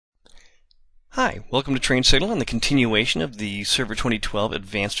Hi, welcome to Train Signal and the continuation of the Server 2012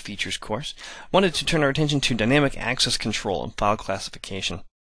 Advanced Features course. I wanted to turn our attention to Dynamic Access Control and file classification.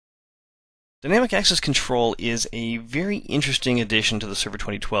 Dynamic Access Control is a very interesting addition to the Server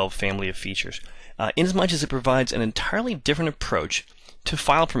 2012 family of features, inasmuch as it provides an entirely different approach to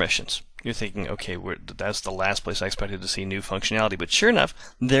file permissions. You're thinking, okay, that's the last place I expected to see new functionality, but sure enough,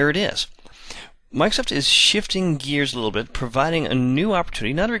 there it is. Microsoft is shifting gears a little bit, providing a new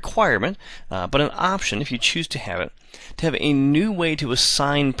opportunity, not a requirement, but an option, if you choose to have a new way to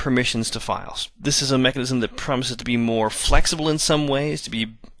assign permissions to files. This is a mechanism that promises to be more flexible in some ways, to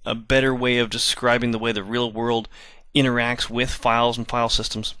be a better way of describing the way the real world interacts with files and file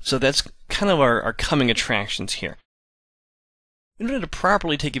systems. So that's kind of our coming attractions here. In order to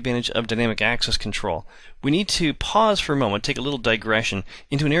properly take advantage of dynamic access control, we need to pause for a moment, take a little digression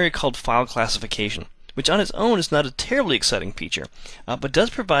into an area called file classification, which on its own is not a terribly exciting feature, but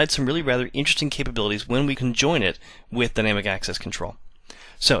does provide some really rather interesting capabilities when we can join it with dynamic access control.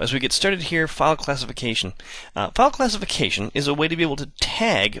 So as we get started here, file classification. File classification is a way to be able to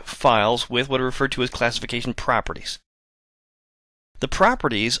tag files with what are referred to as classification properties. The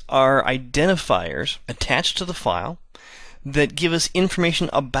properties are identifiers attached to the file that give us information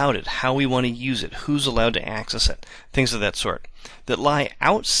about it, how we want to use it, who's allowed to access it, things of that sort, that lie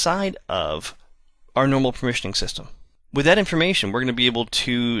outside of our normal permissioning system. With that information, we're going to be able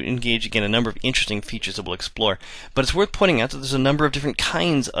to engage again a number of interesting features that we'll explore, but it's worth pointing out that there's a number of different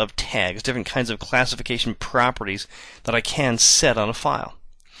kinds of tags, different kinds of classification properties that I can set on a file.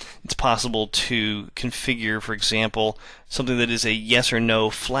 It's possible to configure, for example, something that is a yes or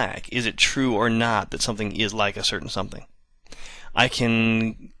no flag. Is it true or not that something is like a certain something? I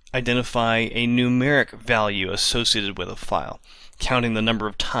can identify a numeric value associated with a file, counting the number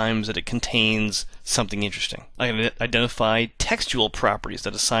of times that it contains something interesting. I can identify textual properties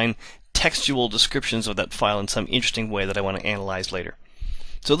that assign textual descriptions of that file in some interesting way that I want to analyze later.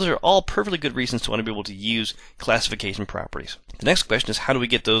 So those are all perfectly good reasons to want to be able to use classification properties. The next question is, how do we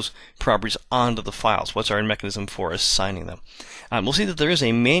get those properties onto the files? What's our mechanism for assigning them? We'll see that there is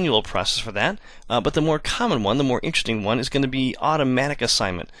a manual process for that, but the more common one, the more interesting one, is going to be automatic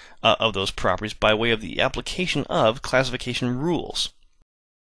assignment of those properties by way of the application of classification rules.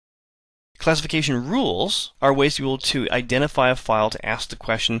 Classification rules are ways to be able to identify a file to ask the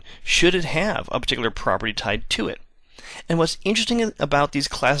question, should it have a particular property tied to it? And what's interesting about these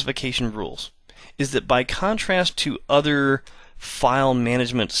classification rules is that by contrast to other file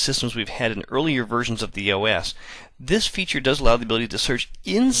management systems we've had in earlier versions of the OS, this feature does allow the ability to search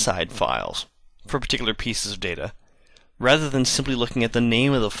inside files for particular pieces of data, rather than simply looking at the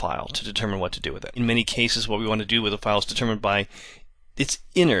name of the file to determine what to do with it. In many cases, what we want to do with a file is determined by its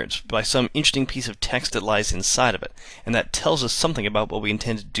innards, by some interesting piece of text that lies inside of it, and that tells us something about what we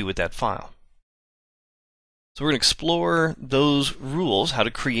intend to do with that file. So we're going to explore those rules, how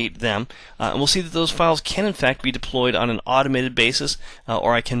to create them, and we'll see that those files can in fact be deployed on an automated basis,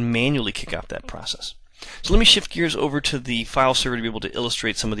 or I can manually kick off that process. So let me shift gears over to the file server to be able to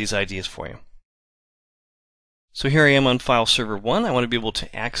illustrate some of these ideas for you. So here I am on file server 1. I want to be able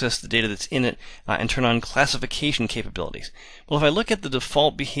to access the data that's in it and turn on classification capabilities. Well, if I look at the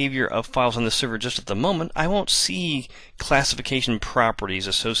default behavior of files on the server just at the moment, I won't see classification properties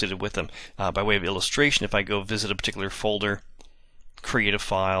associated with them. By way of illustration, if I go visit a particular folder, create a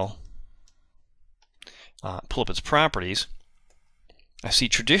file, pull up its properties, I see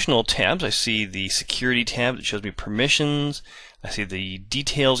traditional tabs. I see the security tab that shows me permissions. I see the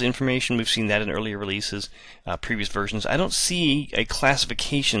details information. We've seen that in earlier releases, previous versions. I don't see a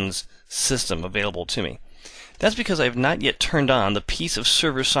classifications system available to me. That's because I have not yet turned on the piece of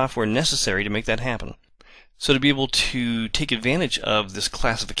server software necessary to make that happen. So to be able to take advantage of this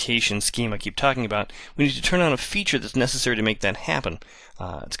classification scheme I keep talking about, we need to turn on a feature that's necessary to make that happen.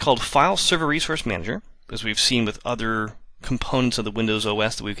 It's called File Server Resource Manager, as we've seen with other components of the Windows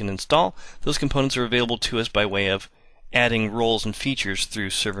OS that we can install. Those components are available to us by way of adding roles and features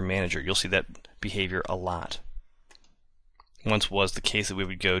through Server Manager. You'll see that behavior a lot. Once was the case that we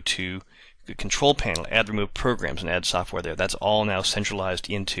would go to the control panel, add, remove programs, and add software there. That's all now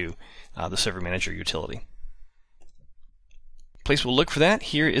centralized into the Server Manager utility. Place we'll look for that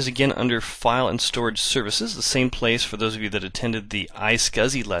here is again under File and Storage Services, the same place for those of you that attended the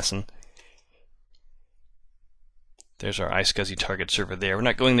iSCSI lesson. There's our iSCSI target server there. We're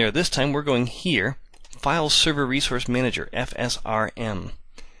not going there this time. We're going here. File Server Resource Manager, FSRM.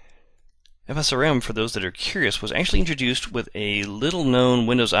 FSRM, for those that are curious, was actually introduced with a little-known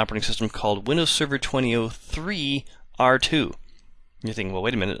Windows operating system called Windows Server 2003 R2. You're thinking, well,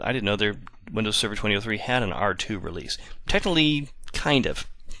 wait a minute, I didn't know their Windows Server 2003 had an R2 release. Technically, kind of.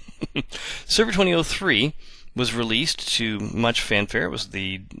 Server 2003 was released to much fanfare. It was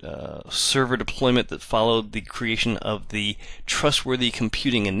the server deployment that followed the creation of the Trustworthy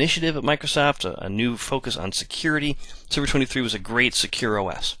Computing Initiative at Microsoft, a new focus on security. Server 23 was a great secure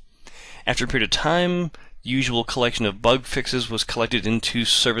OS. After a period of time, the usual collection of bug fixes was collected into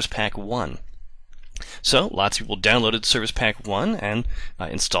Service Pack 1. So, lots of people downloaded Service Pack 1 and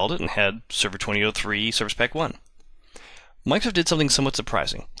installed it and had Server 2003 Service Pack 1. Microsoft did something somewhat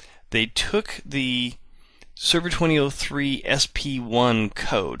surprising. They took the Server 2003 SP1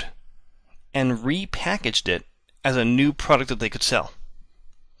 code and repackaged it as a new product that they could sell.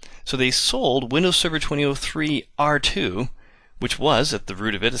 So they sold Windows Server 2003 R2, which was, at the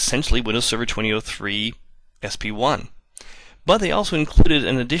root of it, essentially Windows Server 2003 SP1. But they also included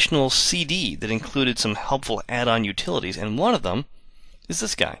an additional CD that included some helpful add-on utilities, and one of them is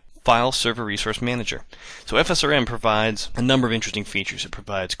this guy, File Server Resource Manager. So FSRM provides a number of interesting features. It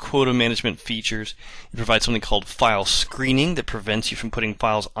provides quota management features. It provides something called file screening that prevents you from putting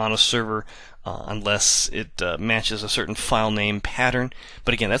files on a server unless it matches a certain file name pattern.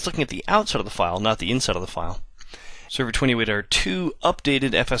 But again, that's looking at the outside of the file, not the inside of the file. Server 28R2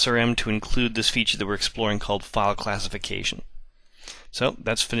 updated FSRM to include this feature that we're exploring called file classification. So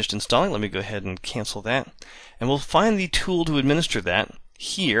that's finished installing. Let me go ahead and cancel that. And we'll find the tool to administer that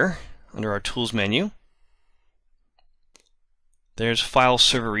here under our Tools menu. There's File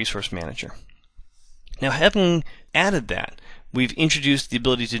Server Resource Manager. Now, having added that, we've introduced the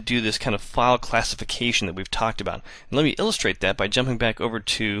ability to do this kind of file classification that we've talked about. And let me illustrate that by jumping back over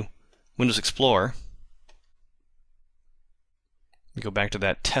to Windows Explorer. Go back to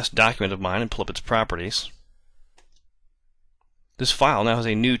that test document of mine and pull up its properties. This file now has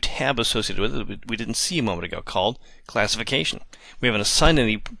a new tab associated with it that we didn't see a moment ago called Classification. We haven't assigned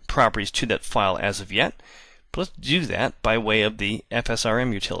any properties to that file as of yet, but let's do that by way of the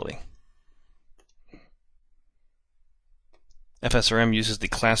FSRM utility. FSRM uses the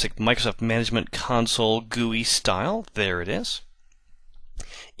classic Microsoft Management Console GUI style, there it is,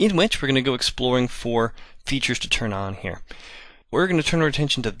 in which we're going to go exploring for features to turn on here. We're going to turn our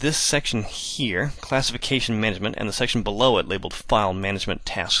attention to this section here, Classification Management, and the section below it labeled File Management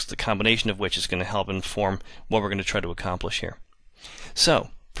Tasks, the combination of which is going to help inform what we're going to try to accomplish here. So,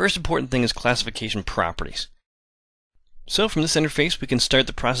 first important thing is classification properties. So from this interface we can start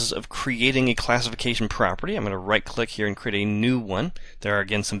the process of creating a classification property. I'm going to right click here and create a new one. There are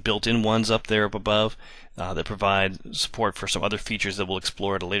again some built-in ones up there up above that provide support for some other features that we'll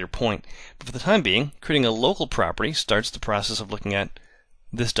explore at a later point. But for the time being, creating a local property starts the process of looking at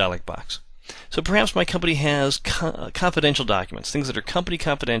this dialog box. So perhaps my company has confidential documents, things that are company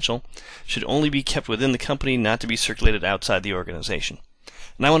confidential, should only be kept within the company, not to be circulated outside the organization.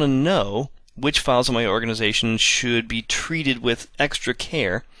 And I want to know which files in my organization should be treated with extra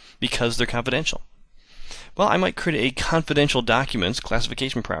care because they're confidential. Well, I might create a confidential documents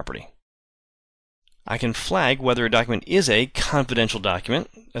classification property. I can flag whether a document is a confidential document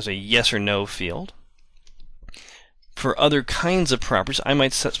as a yes or no field. For other kinds of properties, I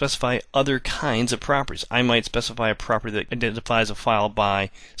might specify other kinds of properties. I might specify a property that identifies a file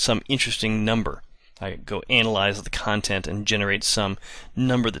by some interesting number. I go analyze the content and generate some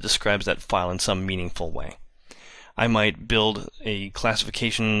number that describes that file in some meaningful way. I might build a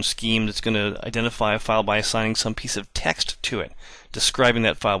classification scheme that's going to identify a file by assigning some piece of text to it, describing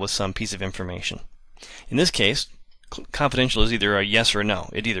that file with some piece of information. In this case, confidential is either a yes or a no.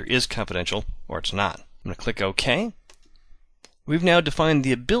 It either is confidential or it's not. I'm going to click OK. We've now defined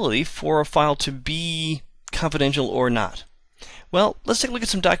the ability for a file to be confidential or not. Well, let's take a look at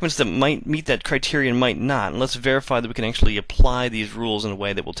some documents that might meet that criteria and might not, and let's verify that we can actually apply these rules in a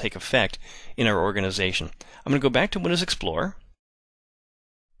way that will take effect in our organization. I'm going to go back to Windows Explorer.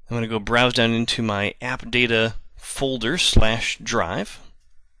 I'm going to go browse down into my app data folder /drive,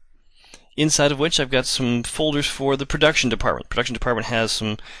 inside of which I've got some folders for the production department. The production department has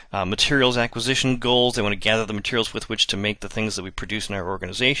some materials acquisition goals. They want to gather the materials with which to make the things that we produce in our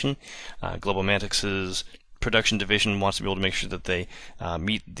organization. GlobalMantics's production division wants to be able to make sure that they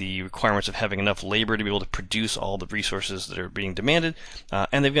meet the requirements of having enough labor to be able to produce all the resources that are being demanded,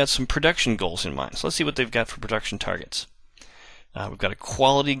 and they've got some production goals in mind. So let's see what they've got for production targets. We've got a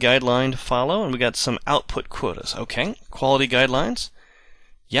quality guideline to follow, and we've got some output quotas. Okay, quality guidelines.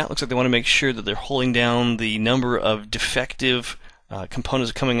 Yeah, it looks like they want to make sure that they're holding down the number of defective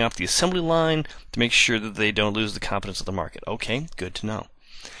components coming off the assembly line to make sure that they don't lose the confidence of the market. Okay, good to know.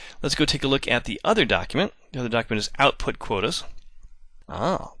 Let's go take a look at the other document. The other document is output quotas.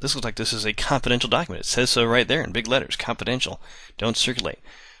 Ah, this looks like this is a confidential document. It says so right there in big letters, confidential. Don't circulate.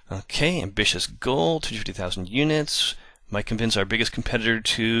 Okay, ambitious goal, 250,000 units. Might convince our biggest competitor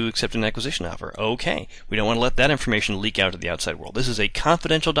to accept an acquisition offer. Okay, we don't want to let that information leak out to the outside world. This is a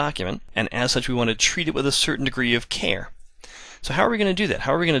confidential document, and as such we want to treat it with a certain degree of care. So how are we going to do that?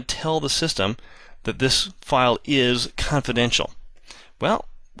 How are we going to tell the system that this file is confidential? Well,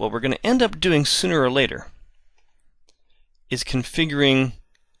 what we're going to end up doing sooner or later is configuring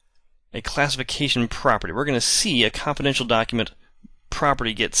a classification property. We're going to see a confidential document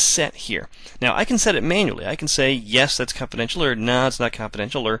property gets set here. Now I can set it manually. I can say yes, that's confidential, or no, it's not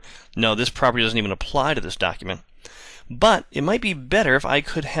confidential, or no, this property doesn't even apply to this document. But it might be better if I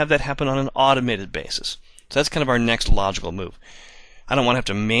could have that happen on an automated basis. So that's kind of our next logical move. I don't want to have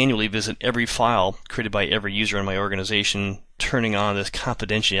to manually visit every file created by every user in my organization turning on this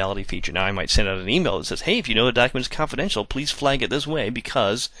confidentiality feature. Now I might send out an email that says, hey, if you know a document is confidential, please flag it this way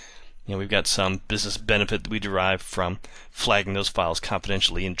because we've got some business benefit that we derive from flagging those files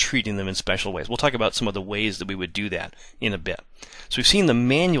confidentially and treating them in special ways. We'll talk about some of the ways that we would do that in a bit. So we've seen the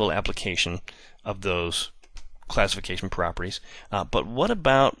manual application of those classification properties, but what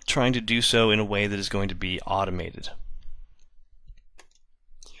about trying to do so in a way that is going to be automated?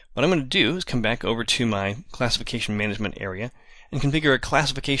 What I'm going to do is come back over to my classification management area and configure a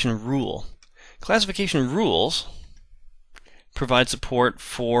classification rule. Classification rules provide support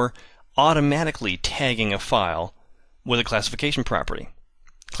for automatically tagging a file with a classification property.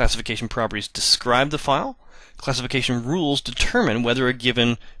 Classification properties describe the file. Classification rules determine whether a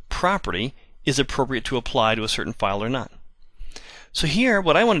given property is appropriate to apply to a certain file or not. So here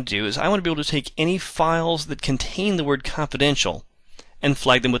what I want to do is I want to be able to take any files that contain the word confidential and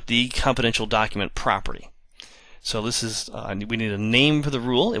flag them with the confidential document property. So this is we need a name for the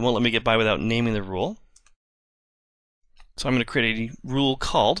rule. It won't let me get by without naming the rule. So I'm going to create a rule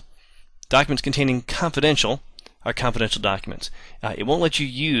called documents containing confidential are confidential documents. It won't let you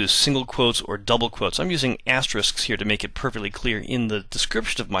use single quotes or double quotes. I'm using asterisks here to make it perfectly clear in the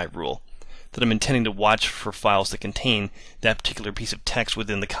description of my rule that I'm intending to watch for files that contain that particular piece of text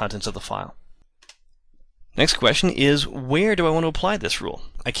within the contents of the file. Next question is, where do I want to apply this rule?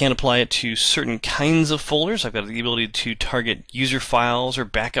 I can't apply it to certain kinds of folders. I've got the ability to target user files or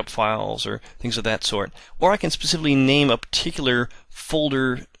backup files or things of that sort. Or I can specifically name a particular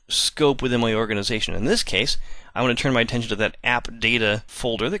folder scope within my organization. In this case, I want to turn my attention to that app data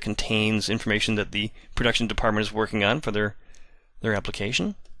folder that contains information that the production department is working on for their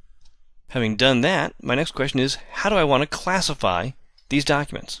application. Having done that, my next question is, how do I want to classify these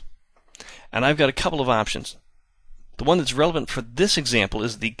documents? And I've got a couple of options. The one that's relevant for this example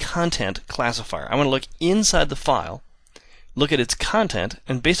is the content classifier. I want to look inside the file, look at its content,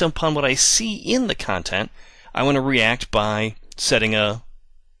 and based upon what I see in the content, I want to react by setting a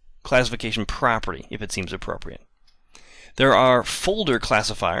classification property if it seems appropriate. There are folder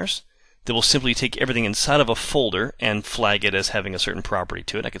classifiers that will simply take everything inside of a folder and flag it as having a certain property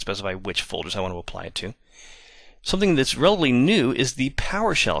to it. I can specify which folders I want to apply it to. Something that's relatively new is the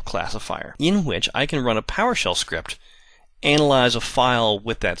PowerShell classifier, in which I can run a PowerShell script, analyze a file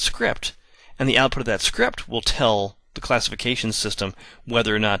with that script, and the output of that script will tell the classification system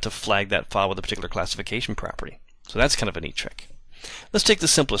whether or not to flag that file with a particular classification property. So that's kind of a neat trick. Let's take the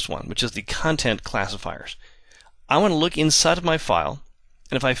simplest one, which is the content classifiers. I want to look inside of my file,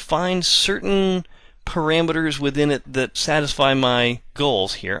 and if I find certain parameters within it that satisfy my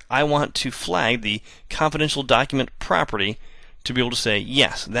goals here, I want to flag the confidential document property to be able to say,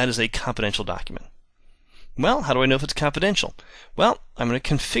 yes, that is a confidential document. Well, how do I know if it's confidential? Well, I'm going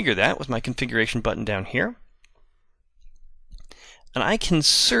to configure that with my configuration button down here. And I can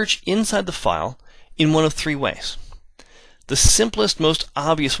search inside the file in one of three ways. The simplest, most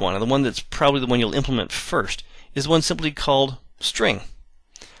obvious one, and the one that's probably the one you'll implement first, is one simply called string.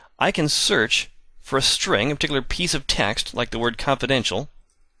 I can search for a string, a particular piece of text, like the word confidential,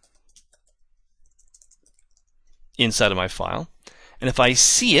 inside of my file. And if I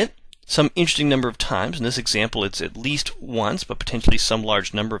see it some interesting number of times, in this example it's at least once, but potentially some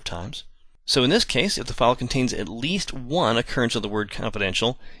large number of times. So in this case, if the file contains at least one occurrence of the word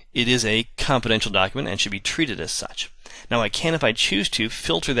confidential, it is a confidential document and should be treated as such. Now I can, if I choose to,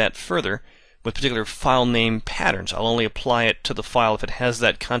 filter that further with particular file name patterns. I'll only apply it to the file if it has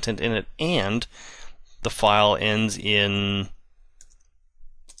that content in it and the file ends in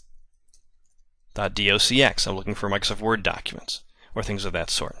 .docx. I'm looking for Microsoft Word documents or things of that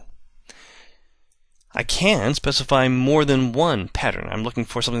sort. I can specify more than one pattern. I'm looking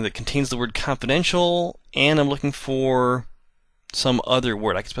for something that contains the word confidential, and I'm looking for some other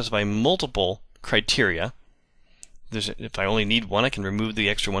word. I can specify multiple criteria. If I only need one, I can remove the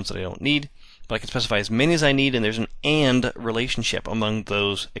extra ones that I don't need, but I can specify as many as I need, and there's an AND relationship among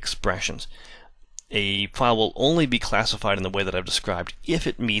those expressions. a file will only be classified in the way that I've described if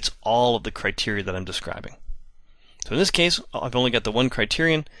it meets all of the criteria that I'm describing. So in this case, I've only got the one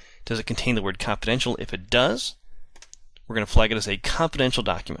criterion. Does it contain the word confidential? If it does, we're going to flag it as a confidential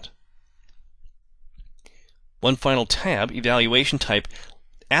document. One final tab, evaluation type,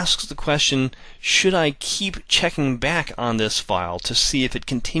 asks the question, should I keep checking back on this file to see if it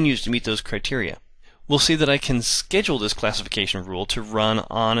continues to meet those criteria? We'll see that I can schedule this classification rule to run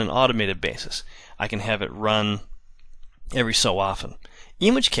on an automated basis. I can have it run every so often.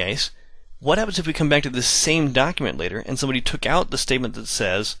 In which case, what happens if we come back to this same document later and somebody took out the statement that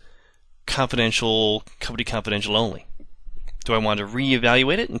says confidential, company confidential only? Do I want to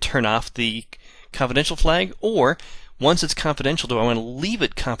reevaluate it and turn off the confidential flag, or once it's confidential, do I want to leave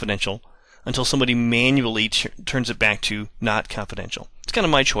it confidential until somebody manually turns it back to not confidential? It's kind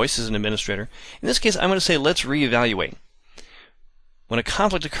of my choice as an administrator. In this case, I'm going to say let's reevaluate. When a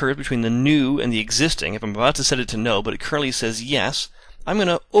conflict occurs between the new and the existing, if I'm about to set it to no, but it currently says yes, I'm going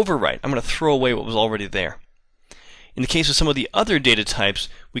to overwrite. I'm going to throw away what was already there. In the case of some of the other data types,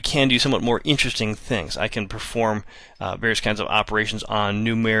 we can do somewhat more interesting things. I can perform various kinds of operations on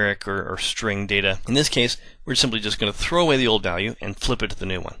numeric or string data. In this case, we're simply just going to throw away the old value and flip it to the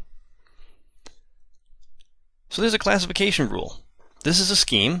new one. So there's a classification rule. This is a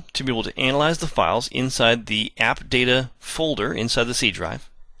scheme to be able to analyze the files inside the app data folder inside the C drive.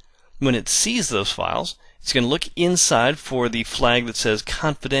 When it sees those files, it's going to look inside for the flag that says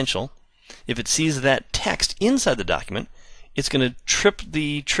confidential. If it sees that text inside the document, it's going to trip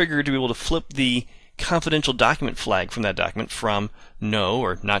the trigger to be able to flip the confidential document flag from that document from no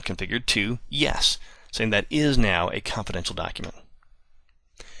or not configured to yes, saying that is now a confidential document.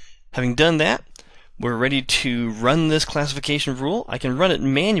 Having done that, we're ready to run this classification rule. I can run it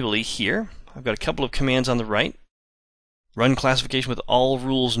manually here. I've got a couple of commands on the right. Run classification with all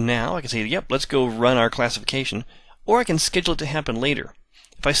rules now. I can say, yep, let's go run our classification. Or I can schedule it to happen later.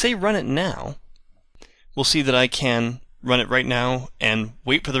 If I say run it now, we'll see that I can run it right now and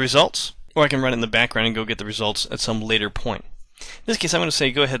wait for the results, or I can run it in the background and go get the results at some later point. In this case, I'm going to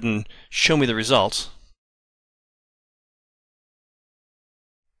say go ahead and show me the results.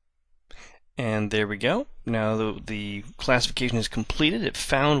 And there we go. Now the classification is completed. It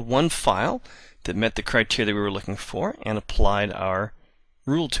found one file that met the criteria that we were looking for and applied our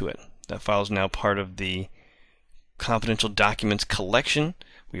rule to it. That file is now part of the confidential documents collection.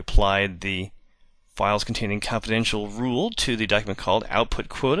 We applied the files containing confidential rule to the document called output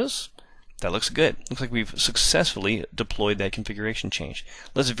quotas. That looks good. Looks like we've successfully deployed that configuration change.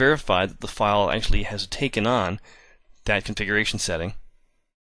 Let's verify that the file actually has taken on that configuration setting.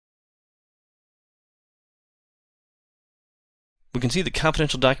 We can see the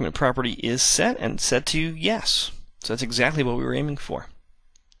confidential document property is set and set to yes. So that's exactly what we were aiming for.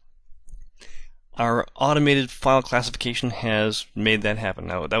 Our automated file classification has made that happen.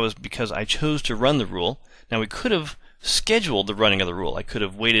 Now, that was because I chose to run the rule. Now, we could have scheduled the running of the rule. I could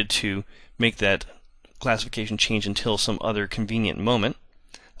have waited to make that classification change until some other convenient moment.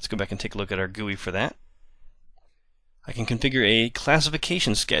 Let's go back and take a look at our GUI for that. I can configure a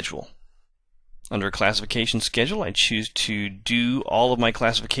classification schedule. Under a classification schedule, I choose to do all of my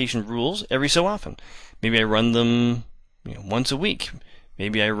classification rules every so often. Maybe I run them once a week.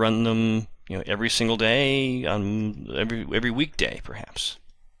 Maybe I run them every single day, on every weekday, perhaps.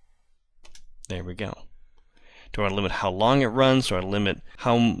 There we go. Do I want to limit how long it runs? Do I limit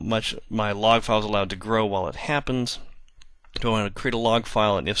how much my log file is allowed to grow while it happens? Do I want to create a log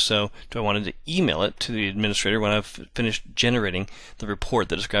file, and if so, do I want to email it to the administrator when I've finished generating the report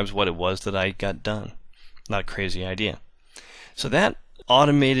that describes what it was that I got done? Not a crazy idea. So that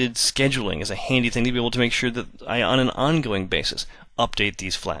automated scheduling is a handy thing to be able to make sure that I, on an ongoing basis, update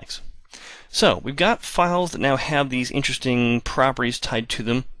these flags. So we've got files that now have these interesting properties tied to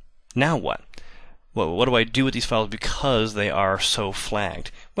them. Now what? What do I do with these files because they are so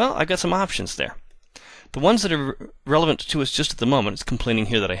flagged? Well, I've got some options there. The ones that are relevant to us just at the moment, it's complaining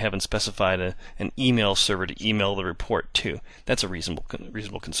here that I haven't specified an email server to email the report to. That's a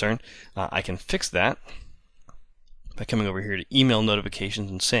reasonable concern. I can fix that by coming over here to email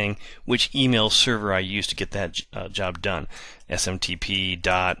notifications and saying which email server I use to get that job done.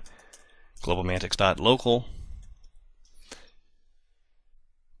 smtp.globalmantics.local.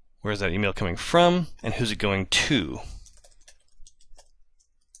 Where's that email coming from, and who's it going to?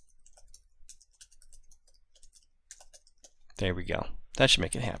 There we go. That should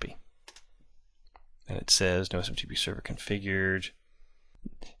make it happy. And it says no SMTP server configured.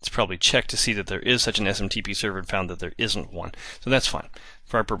 It's probably checked to see that there is such an SMTP server and found that there isn't one. So that's fine.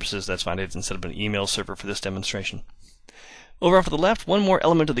 For our purposes, that's fine. I didn't set up an email server for this demonstration. Over off to the left, one more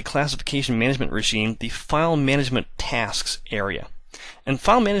element of the classification management regime, the file management tasks area. And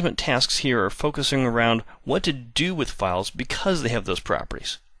file management tasks here are focusing around what to do with files because they have those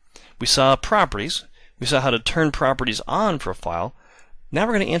properties. We saw properties. We saw how to turn properties on for a file. Now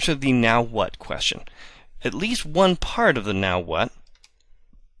we're going to answer the now what question. At least one part of the now what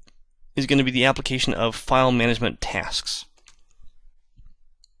is going to be the application of file management tasks.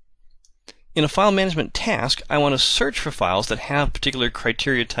 In a file management task, I want to search for files that have particular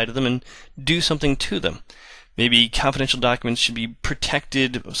criteria tied to them and do something to them. Maybe confidential documents should be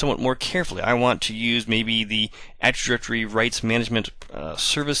protected somewhat more carefully. I want to use maybe the Active Directory Rights Management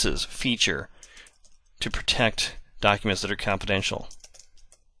Services feature to protect documents that are confidential.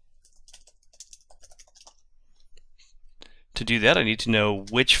 To do that, I need to know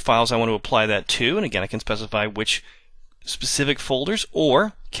which files I want to apply that to, and again, I can specify which specific folders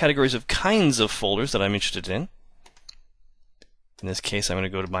or categories of kinds of folders that I'm interested in. In this case, I'm going to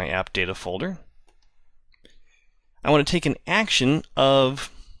go to my app data folder. I want to take an action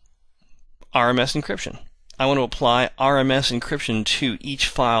of RMS encryption. I want to apply RMS encryption to each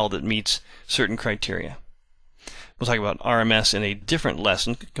file that meets certain criteria. We'll talk about RMS in a different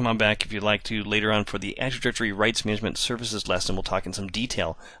lesson. Come on back if you'd like to later on for the Active Directory Rights Management Services lesson. We'll talk in some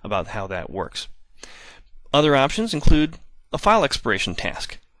detail about how that works. Other options include a file expiration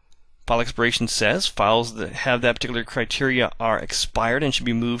task. File expiration says files that have that particular criteria are expired and should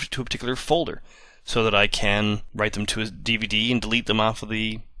be moved to a particular folder so that I can write them to a DVD and delete them off of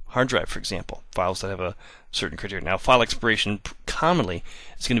the hard drive, for example, files that have a certain criteria. Now, file expiration commonly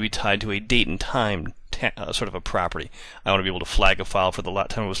is going to be tied to a date and time sort of a property. I want to be able to flag a file for the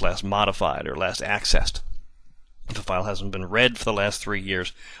time it was last modified or last accessed. If a file hasn't been read for the last 3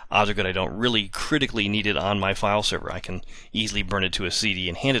 years, odds are good I don't really critically need it on my file server. I can easily burn it to a CD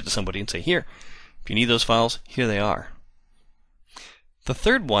and hand it to somebody and say, here, if you need those files, here they are. The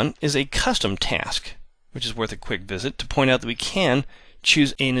third one is a custom task, which is worth a quick visit to point out that we can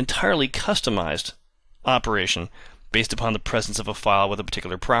choose an entirely customized operation based upon the presence of a file with a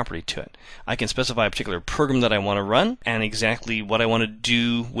particular property to it. I can specify a particular program that I want to run and exactly what I want to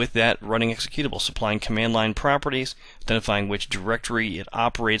do with that running executable, supplying command line properties, identifying which directory it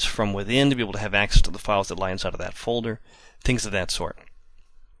operates from within to be able to have access to the files that lie inside of that folder, things of that sort.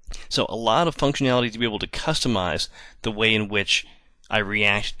 So a lot of functionality to be able to customize the way in which I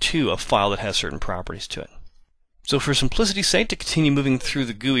react to a file that has certain properties to it. So for simplicity's sake, to continue moving through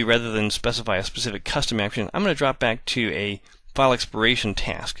the GUI rather than specify a specific custom action, I'm going to drop back to a file expiration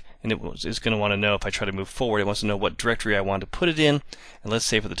task. And it's going to want to know if I try to move forward, it wants to know what directory I want to put it in. And let's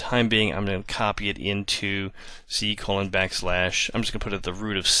say for the time being, I'm going to copy it into C:\\. I'm just going to put it at the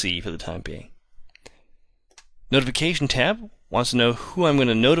root of C for the time being. Notification tab wants to know who I'm going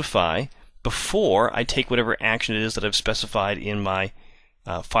to notify before I take whatever action it is that I've specified in my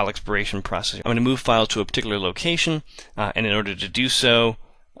file expiration process. I'm going to move files to a particular location, and in order to do so,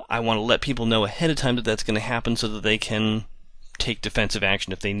 I want to let people know ahead of time that that's going to happen so that they can take defensive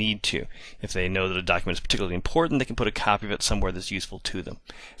action if they need to. If they know that a document is particularly important, they can put a copy of it somewhere that's useful to them.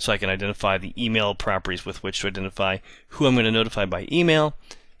 So I can identify the email properties with which to identify who I'm going to notify by email,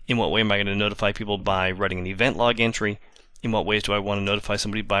 in what way am I going to notify people by writing an event log entry, in what ways do I want to notify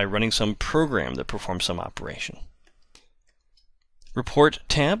somebody by running some program that performs some operation. Report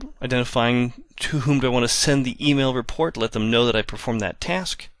tab, identifying to whom do I want to send the email report, let them know that I performed that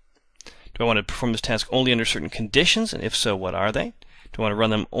task. Do I want to perform this task only under certain conditions, and if so, what are they? Do I want to run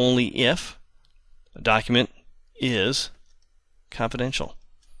them only if a document is confidential,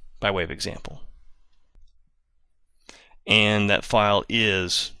 by way of example, and that file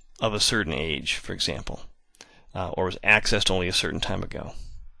is of a certain age, for example, or was accessed only a certain time ago.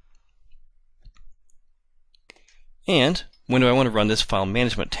 And when do I want to run this file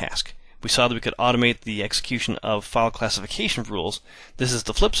management task? We saw that we could automate the execution of file classification rules. This is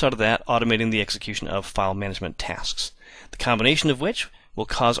the flip side of that, automating the execution of file management tasks. The combination of which will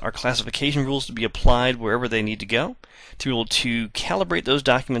cause our classification rules to be applied wherever they need to go, to be able to calibrate those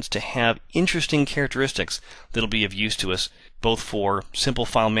documents to have interesting characteristics that will be of use to us, both for simple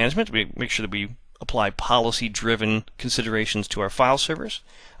file management, to make sure that we apply policy-driven considerations to our file servers.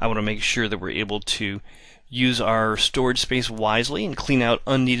 I want to make sure that we're able to use our storage space wisely and clean out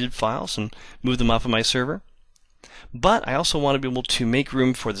unneeded files and move them off of my server. But I also want to be able to make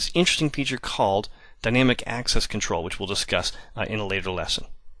room for this interesting feature called Dynamic Access Control, which we'll discuss in a later lesson.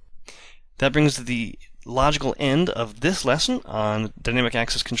 That brings to the logical end of this lesson on Dynamic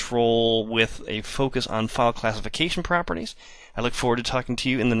Access Control with a focus on file classification properties. I look forward to talking to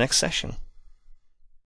you in the next session.